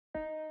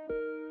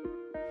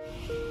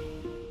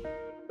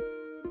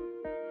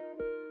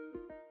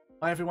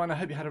Hi everyone, I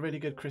hope you had a really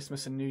good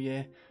Christmas and New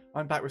Year.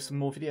 I'm back with some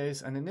more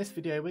videos, and in this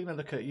video we're going to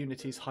look at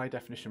Unity's high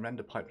definition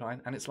render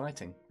pipeline and its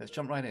lighting. Let's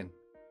jump right in.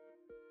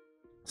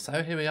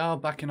 So here we are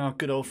back in our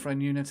good old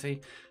friend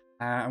Unity,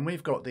 and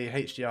we've got the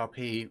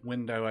HDRP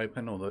window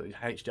open, or the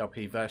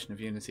HDRP version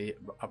of Unity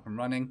up and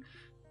running,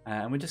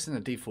 and we're just in the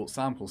default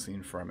sample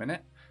scene for a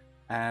minute.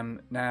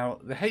 Now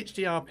the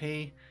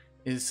HDRP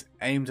is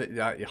aimed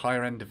at your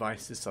higher end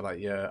devices, so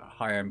like your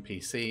high end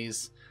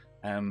PCs,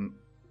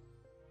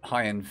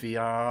 high-end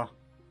VR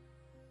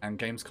and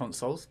games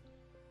consoles,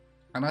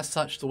 and as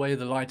such the way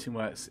the lighting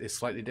works is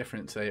slightly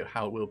different to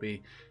how it will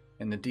be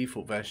in the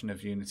default version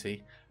of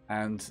Unity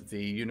and the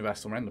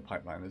universal render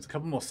pipeline. There's a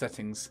couple more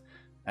settings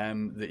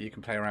that you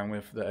can play around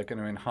with that are going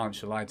to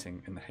enhance your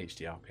lighting in the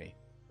HDRP.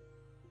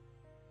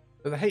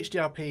 So the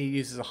HDRP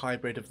uses a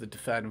hybrid of the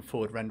deferred and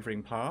forward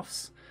rendering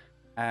paths,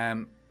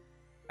 and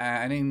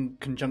in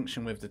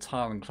conjunction with the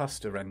tile and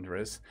cluster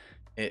renderers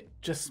it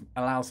just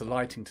allows the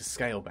lighting to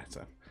scale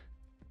better.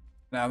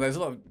 Now, there's a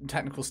lot of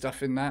technical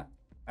stuff in that.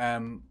 I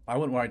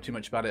wouldn't worry too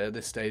much about it at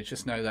this stage.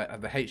 Just know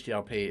that the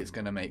HDRP is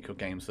going to make your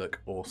games look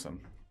awesome.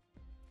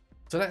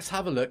 So let's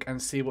have a look and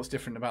see what's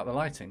different about the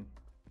lighting.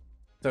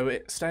 So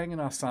staying in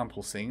our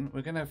sample scene,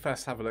 we're going to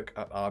first have a look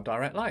at our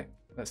direct light.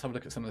 Let's have a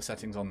look at some of the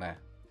settings on there.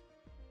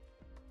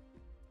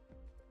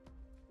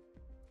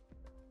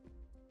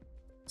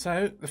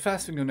 So the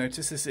first thing you'll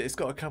notice is it's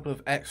got a couple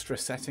of extra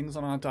settings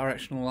on our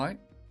directional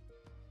light.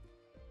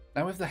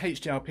 Now with the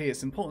HDRP,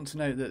 it's important to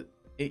note that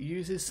it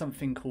uses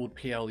something called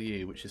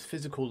PLU, which is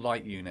physical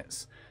light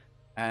units,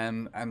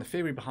 and the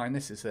theory behind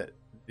this is that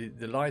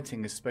the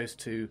lighting is supposed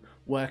to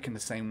work in the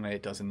same way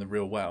it does in the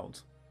real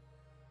world.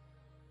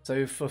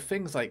 So for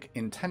things like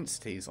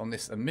intensities on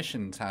this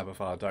emission tab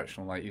of our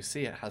directional light, you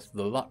see it has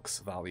the lux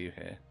value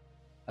here,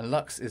 and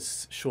lux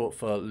is short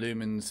for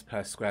lumens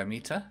per square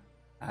meter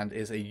and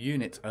is a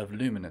unit of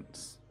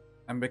luminance.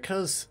 And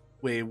because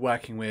we're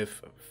working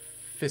with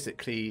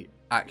physically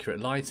accurate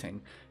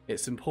lighting,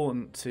 it's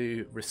important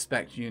to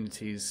respect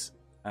Unity's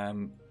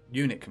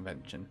unit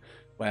convention,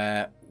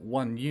 where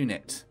 1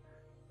 unit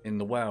in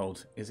the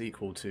world is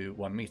equal to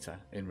 1 meter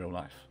in real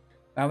life.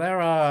 Now there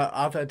are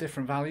other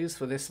different values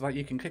for this. Like,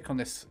 you can click on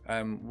this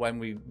when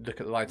we look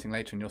at the lighting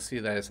later, and you'll see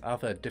there's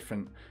other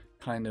different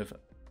kind of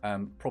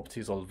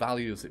properties or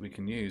values that we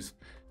can use,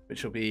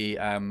 which will be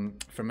from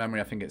memory,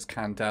 I think it's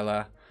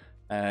candela,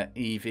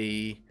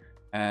 EV,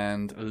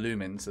 and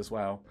lumens as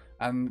well,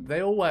 and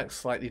they all work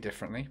slightly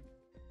differently.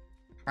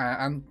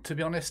 And to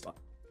be honest,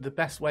 the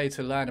best way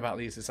to learn about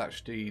these is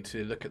actually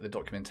to look at the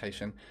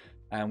documentation,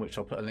 which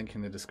I'll put a link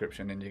in the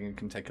description, and you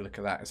can take a look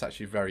at that. It's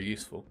actually very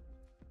useful.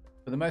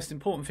 But the most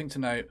important thing to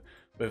note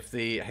with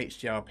the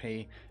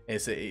HDRP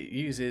is that it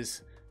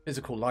uses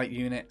physical light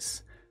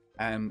units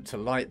to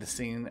light the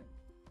scene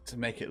to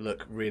make it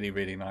look really,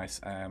 really nice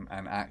and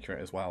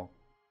accurate as well.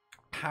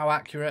 How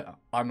accurate,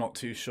 I'm not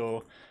too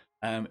sure.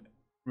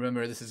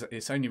 Remember,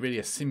 it's only really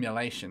a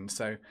simulation,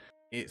 so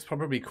it's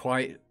probably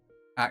quite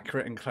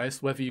accurate and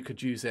close. Whether you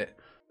could use it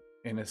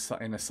in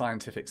a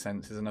scientific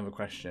sense is another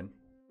question.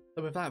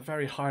 So with that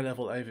very high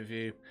level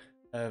overview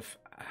of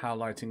how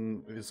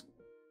lighting is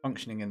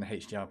functioning in the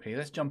HDRP,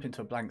 let's jump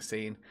into a blank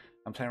scene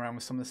and play around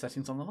with some of the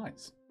settings on the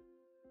lights.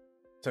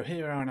 So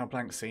here we are in our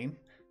blank scene,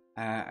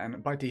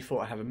 and by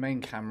default I have a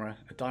main camera,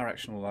 a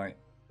directional light,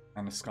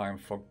 and a sky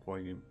and fog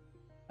volume,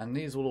 and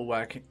these will all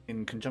work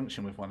in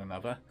conjunction with one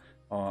another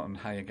on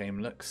how your game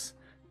looks.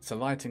 So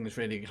lighting is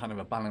really kind of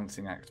a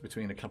balancing act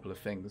between a couple of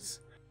things.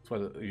 So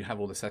whether you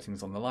have all the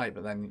settings on the light,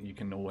 but then you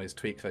can always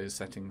tweak those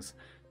settings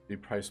through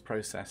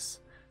post-process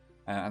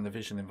and the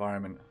visual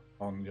environment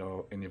in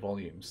your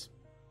volumes.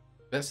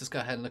 Let's just go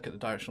ahead and look at the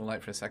directional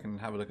light for a second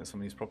and have a look at some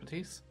of these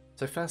properties.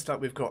 So first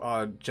up, we've got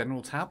our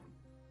general tab,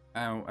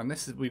 and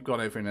this is we've gone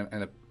over in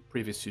a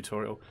previous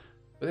tutorial,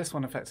 but this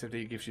one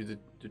effectively gives you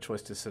the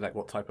choice to select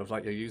what type of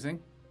light you're using.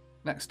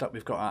 Next up,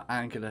 we've got our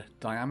angular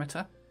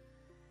diameter.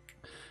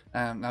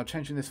 Now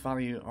changing this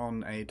value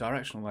on a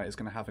directional light is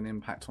going to have an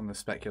impact on the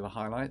specular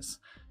highlights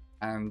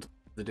and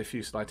the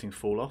diffuse lighting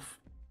fall off,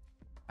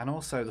 and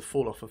also the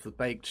fall off of the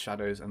baked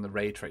shadows and the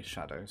ray trace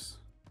shadows.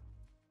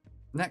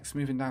 Next,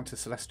 moving down to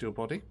celestial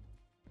body.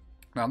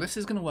 Now this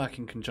is going to work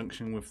in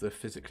conjunction with the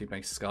physically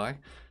based sky.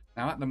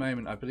 Now at the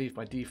moment, I believe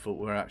by default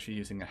we're actually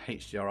using a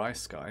HDRI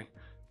sky,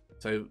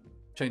 so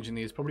changing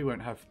these probably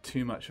won't have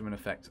too much of an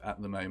effect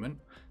at the moment.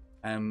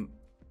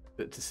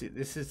 But to see,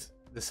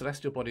 the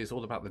celestial body is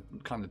all about the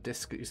kind of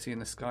disk that you see in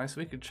the sky, so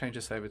we could change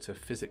this over to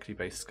physically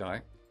based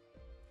sky.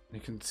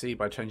 You can see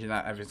by changing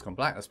that everything's gone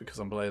black. That's because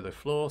I'm below the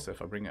floor, so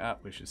if I bring it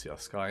up we should see our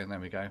sky, and there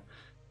we go.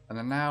 And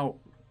then now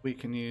we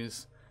can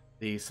use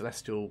the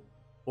celestial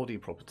body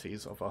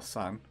properties of our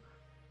sun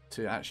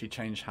to actually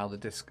change how the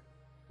disk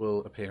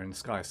will appear in the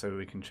sky. So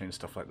we can change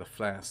stuff like the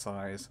flare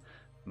size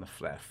and the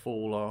flare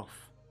fall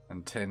off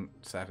and tint,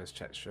 surface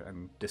texture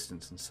and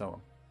distance and so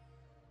on.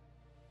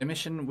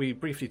 Emission we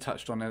briefly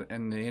touched on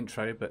in the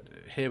intro, but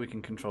here we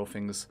can control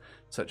things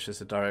such as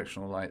the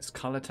directional light's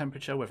color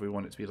temperature, whether we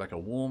want it to be like a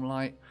warm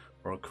light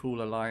or a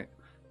cooler light.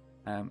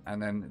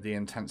 and then the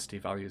intensity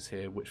values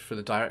here, which for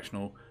the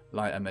directional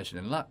light are measured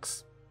in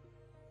lux.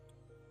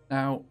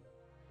 Now,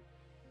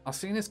 our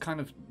scene is kind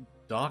of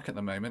dark at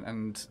the moment,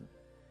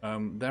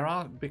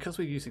 and because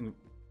we're using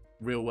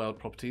real world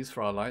properties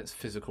for our lights,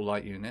 physical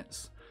light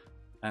units,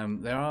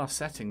 there are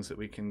settings that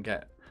we can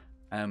get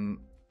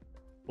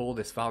for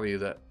this value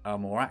that are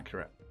more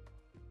accurate.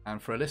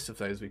 And for a list of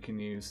those, we can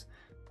use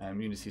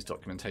Unity's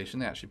documentation.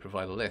 They actually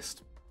provide a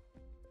list,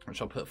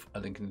 which I'll put a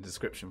link in the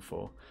description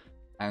for.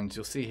 And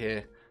you'll see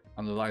here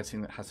under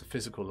lighting that has the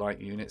physical light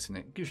units, and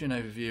it gives you an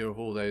overview of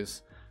all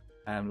those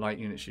light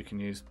units you can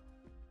use.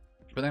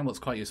 But then what's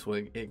quite useful,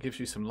 it gives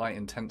you some light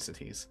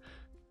intensities,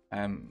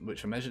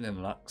 which are measured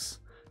in lux.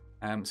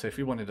 So if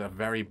we wanted a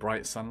very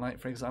bright sunlight,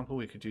 for example,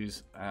 we could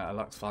use a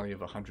lux value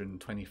of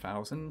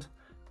 120,000.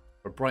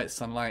 For bright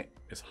sunlight,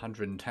 it's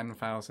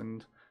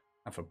 110,000.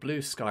 And for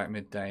blue sky at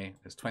midday,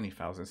 it's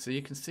 20,000. So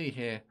you can see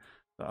here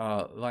that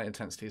our light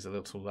intensity is a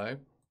little low.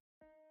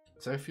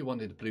 So if you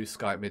wanted blue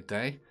sky at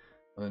midday,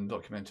 well, then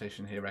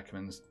documentation here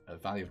recommends a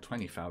value of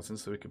 20,000.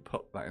 So we could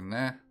put that in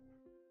there.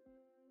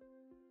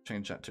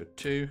 Change that to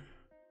 2.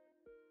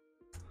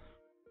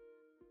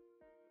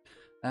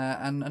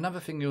 And another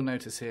thing you'll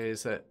notice here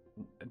is that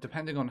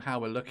depending on how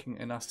we're looking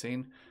in our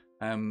scene,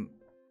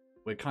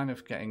 we're kind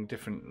of getting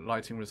different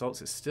lighting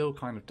results. It's still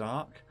kind of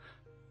dark,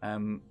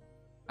 and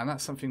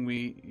that's something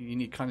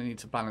you kind of need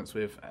to balance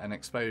with an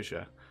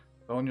exposure.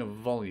 So on your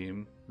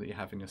volume that you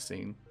have in your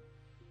scene,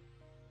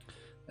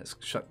 let's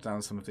shut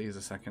down some of these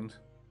a second.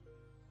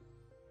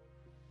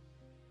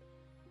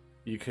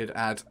 You could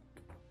add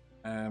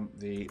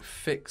the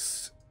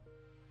fixed.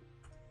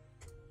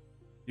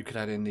 You could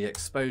add in the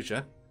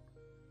exposure.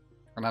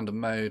 And under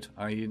mode,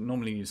 I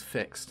normally use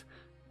fixed,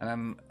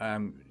 and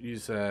then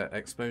use an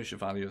exposure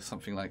value of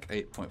something like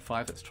 8.5.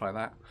 Let's try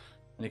that.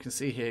 And you can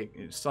see here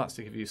it starts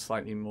to give you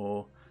slightly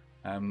more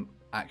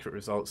accurate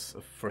results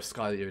for a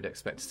sky that you would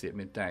expect to see at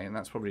midday, and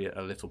that's probably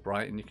a little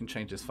bright. And you can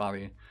change this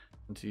value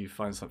until you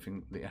find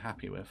something that you're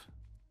happy with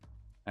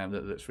and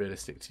that looks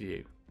realistic to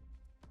you.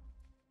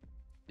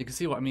 You can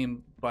see what I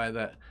mean by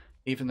that.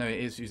 Even though it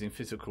is using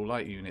physical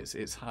light units,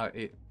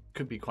 it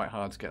could be quite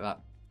hard to get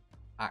that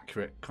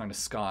accurate kind of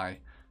sky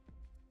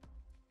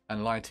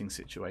and lighting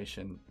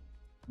situation.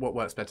 What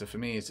works better for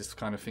me is just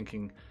kind of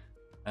thinking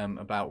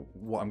about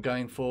what I'm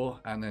going for,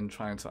 and then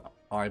trying to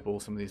eyeball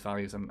some of these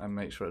values and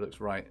make sure it looks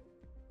right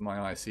in my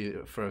eye. See,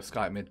 for a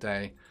sky at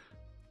midday,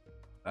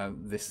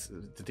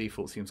 the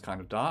default seems kind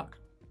of dark,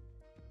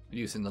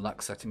 using the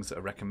lux settings that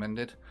are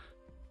recommended.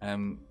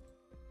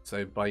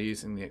 So by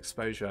using the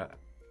exposure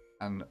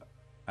and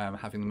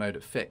having the mode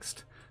at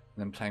fixed,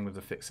 and then playing with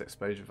the fixed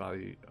exposure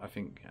value, I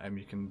think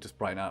you can just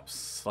brighten up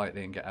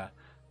slightly and get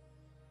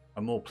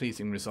a more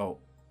pleasing result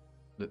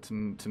that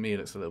to me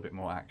looks a little bit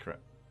more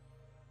accurate.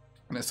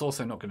 And it's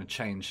also not going to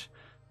change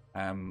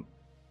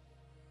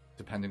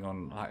depending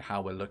on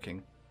how we're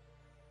looking.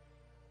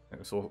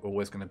 It's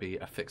always going to be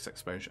a fixed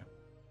exposure.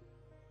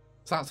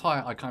 So that's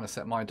how I kind of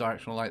set my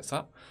directional lights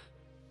up.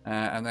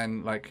 And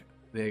then, like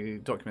the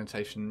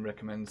documentation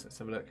recommends, let's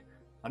have a look,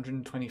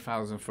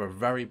 120,000 for a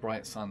very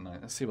bright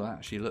sunlight. Let's see what that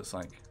actually looks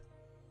like.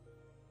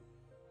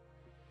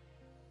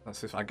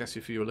 That's I guess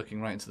if you were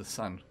looking right into the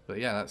sun, but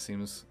yeah, that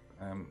seems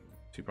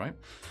too bright.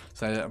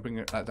 So I'll bring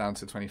that down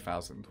to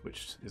 20,000,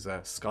 which is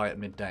a sky at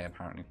midday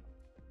apparently.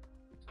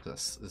 The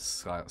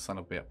sun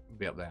will be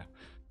up there.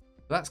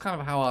 But that's kind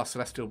of how our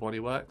celestial body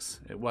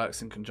works. It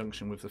works in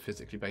conjunction with the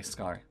physically based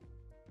sky,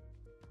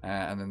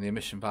 and then the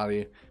emission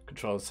value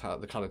controls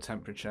the color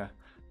temperature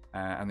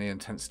and the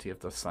intensity of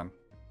the sun,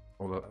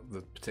 or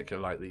the particular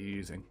light that you're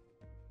using.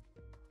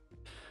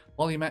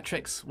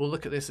 Volumetrics, we'll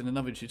look at this in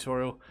another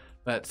tutorial,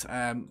 but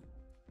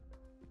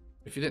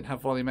if you didn't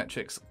have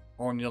volumetrics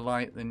on your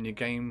light, then your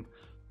game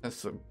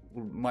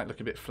might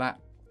look a bit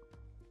flat.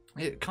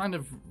 It kind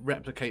of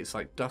replicates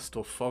like dust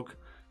or fog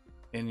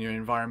in your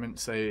environment,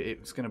 so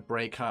it's going to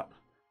break up.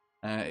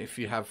 If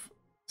you have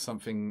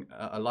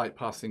a light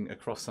passing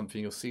across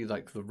something, you'll see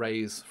like the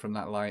rays from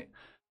that light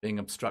being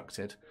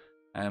obstructed.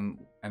 And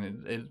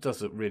it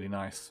does look really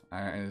nice,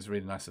 and it's a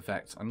really nice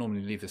effect. I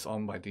normally leave this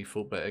on by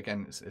default, but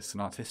again, it's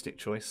an artistic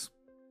choice.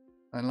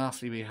 And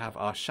lastly, we have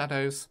our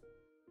shadows,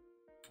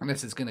 and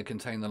this is going to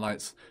contain the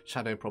light's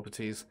shadow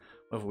properties,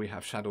 whether we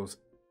have shadows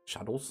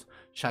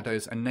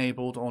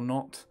enabled or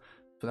not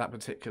for that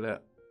particular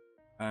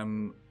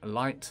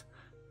light.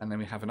 And then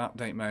we have an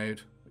update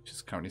mode, which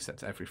is currently set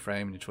to every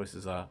frame, and your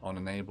choices are on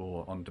enable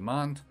or on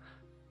demand.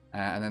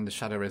 And then the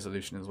shadow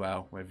resolution as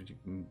well, whether you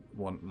can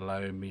want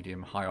low,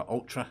 medium, high, or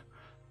ultra.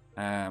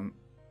 Then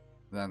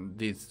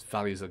these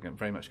values are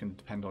very much going to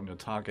depend on your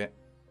target.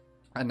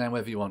 And then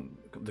whether you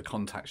want the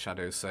contact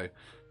shadows, so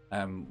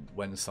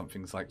when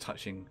something's like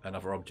touching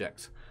another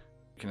object,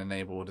 you can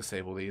enable or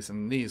disable these,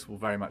 and these will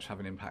very much have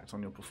an impact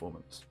on your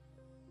performance.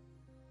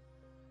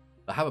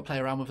 But have a play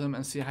around with them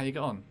and see how you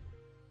get on.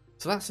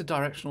 So that's the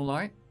directional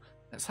light.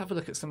 Let's have a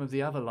look at some of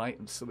the other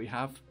lights that we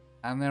have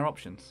and their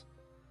options.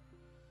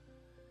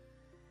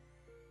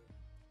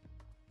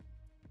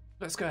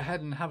 Let's go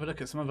ahead and have a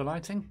look at some other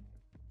lighting.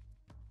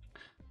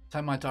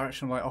 Turn my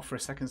directional light off for a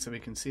second so we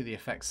can see the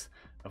effects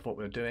of what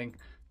we're doing.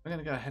 We're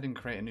going to go ahead and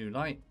create a new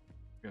light.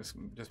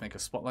 Just make a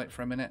spotlight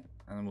for a minute,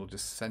 and then we'll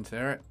just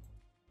center it.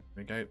 There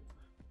we go.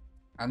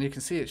 And you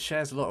can see it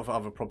shares a lot of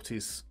other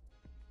properties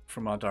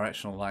from our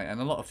directional light, and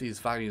a lot of these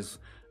values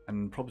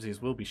and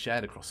properties will be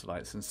shared across the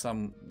lights, and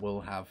some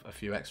will have a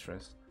few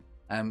extras.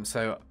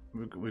 So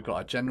we've got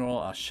our general,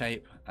 our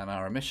shape, and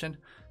our emission,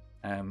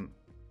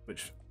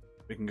 which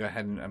we can go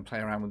ahead and play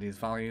around with these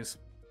values.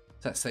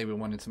 So let's say we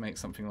wanted to make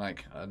something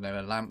like, I don't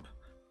know, a lamp.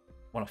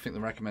 Well, I think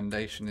the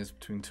recommendation is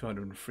between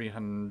 200 and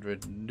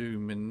 300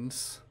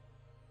 lumens.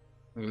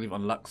 I'm going to leave it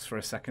on lux for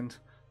a second.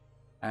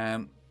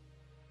 And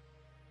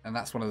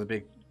that's one of the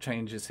big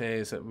changes here,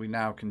 is that we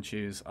now can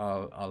choose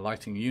our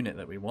lighting unit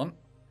that we want.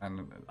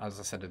 And as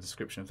I said, a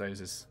description of those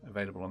is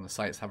available on the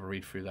sites. Have a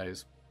read through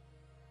those.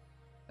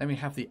 Then we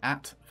have the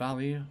at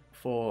value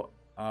for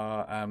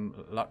our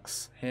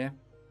lux here.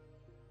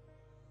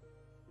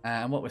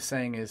 And what we're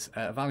saying is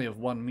a value of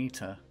 1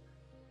 meter,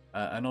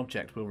 an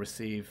object will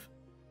receive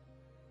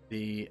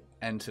the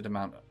entered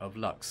amount of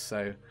lux.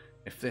 So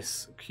if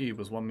this cube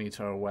was 1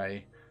 meter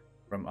away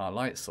from our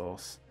light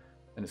source,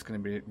 then it's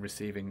going to be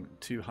receiving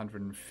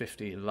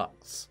 250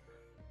 lux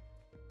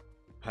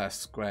per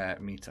square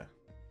meter.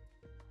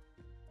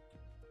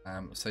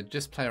 So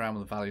just play around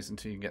with the values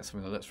until you can get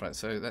something that looks right.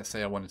 So let's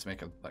say I wanted to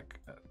make a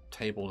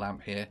table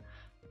lamp here,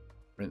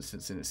 for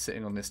instance, and it's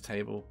sitting on this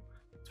table.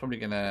 It's probably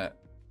going to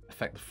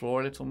affect the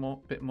floor a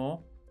little bit more.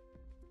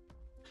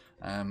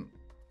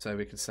 So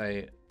we could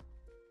say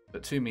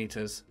at 2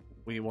 meters,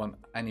 we want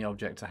any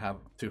object to have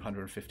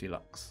 250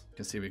 lux. You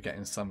can see we're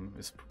getting some.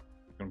 It's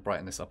going to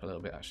brighten this up a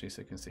little bit actually,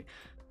 so you can see.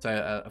 So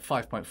at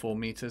 5.4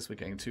 meters, we're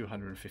getting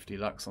 250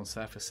 lux on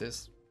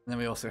surfaces. And then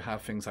we also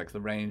have things like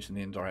the range and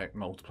the indirect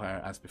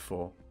multiplier as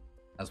before,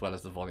 as well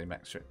as the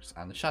volumetrics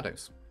and the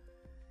shadows.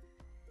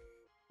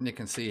 And you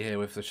can see here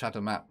with the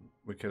shadow map,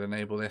 we could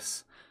enable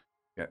this,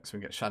 so we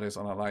get shadows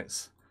on our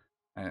lights,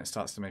 and it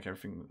starts to make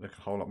everything look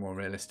a whole lot more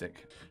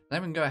realistic.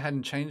 Then we can go ahead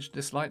and change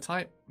this light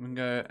type. We can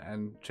go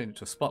and change it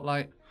to a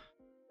spotlight,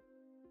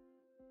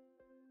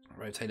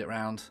 rotate it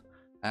around,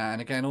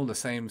 and again all the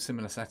same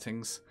similar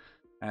settings.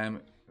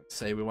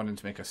 Say we wanted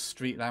to make a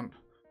street lamp.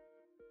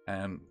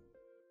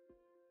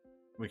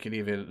 We can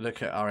either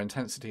look at our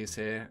intensities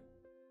here.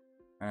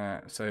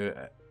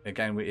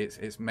 Again,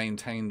 it's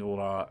maintained all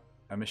our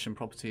emission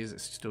properties.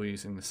 It's still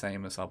using the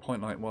same as our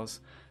point light was,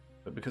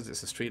 but because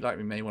it's a street light,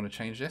 we may want to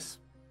change this.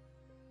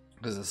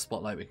 Because as a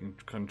spotlight, we can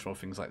control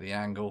things like the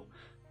angle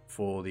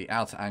for the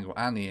outer angle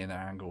and the inner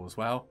angle as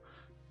well.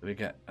 So we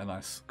get a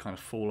nice kind of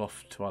fall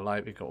off to our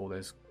light. We've got all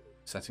those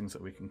settings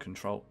that we can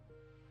control.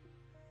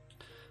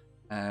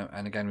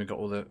 And again, we've got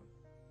all the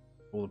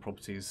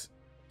properties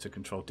to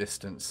control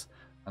distance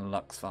and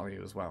lux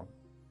value as well.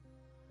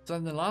 So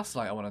then the last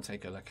light I want to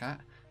take a look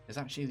at is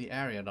actually the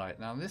area light.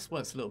 Now this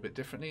works a little bit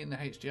differently in the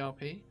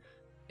HDRP,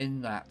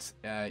 in that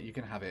you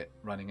can have it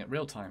running at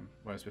real time,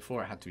 whereas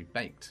before it had to be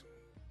baked.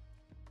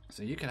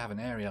 So you can have an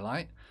area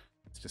light.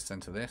 Let's just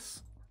center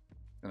this.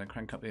 I'm going to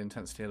crank up the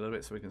intensity a little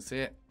bit so we can see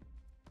it.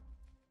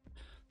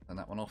 Turn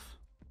that one off.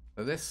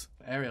 So this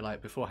area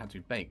light before had to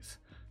be baked,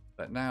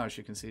 but now as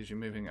you can see, as you're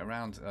moving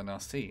around in our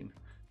scene,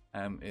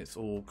 it's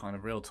all kind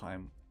of real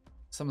time.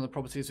 Some of the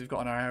properties we've got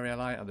on our area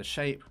light are the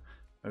shape,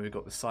 where we've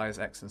got the size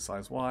X and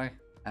size Y,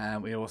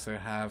 and we also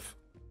have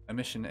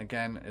emission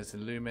again as a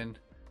lumen,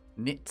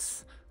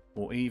 nits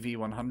or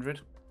EV100,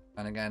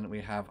 and again we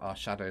have our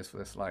shadows for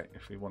this light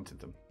if we wanted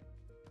them.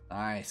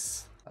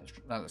 Nice,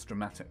 that's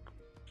dramatic.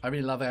 I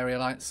really love area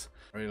lights.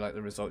 I really like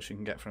the results you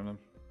can get from them.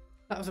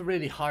 That was a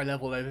really high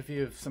level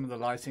overview of some of the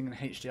lighting in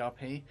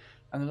HDRP,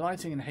 and the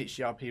lighting in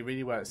HDRP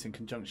really works in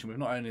conjunction with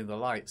not only the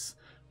lights,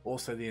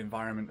 also the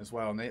environment as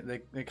well, and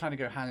they kind of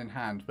go hand in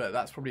hand, but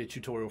that's probably a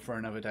tutorial for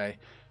another day,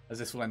 as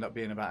this will end up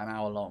being about an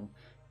hour long.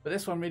 But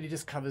this one really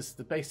just covers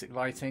the basic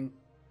lighting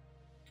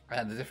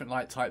and the different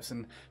light types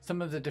and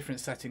some of the different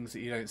settings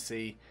that you don't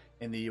see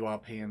in the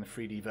URP and the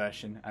 3D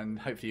version, and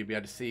hopefully you'll be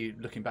able to see,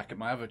 looking back at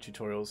my other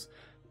tutorials,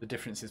 the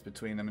differences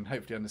between them and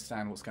hopefully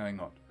understand what's going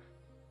on.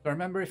 But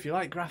remember, if you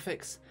like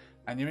graphics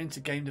and you're into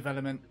game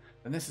development,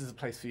 then this is the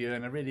place for you,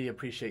 and I really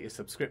appreciate your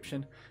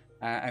subscription.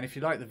 And if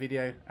you like the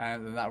video,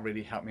 then that'll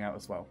really help me out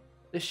as well.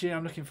 This year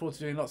I'm looking forward to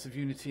doing lots of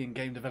Unity and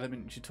game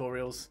development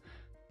tutorials.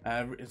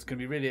 It's going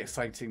to be really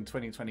exciting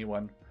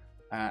 2021,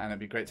 and it'd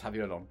be great to have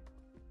you along.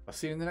 I'll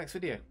see you in the next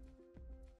video.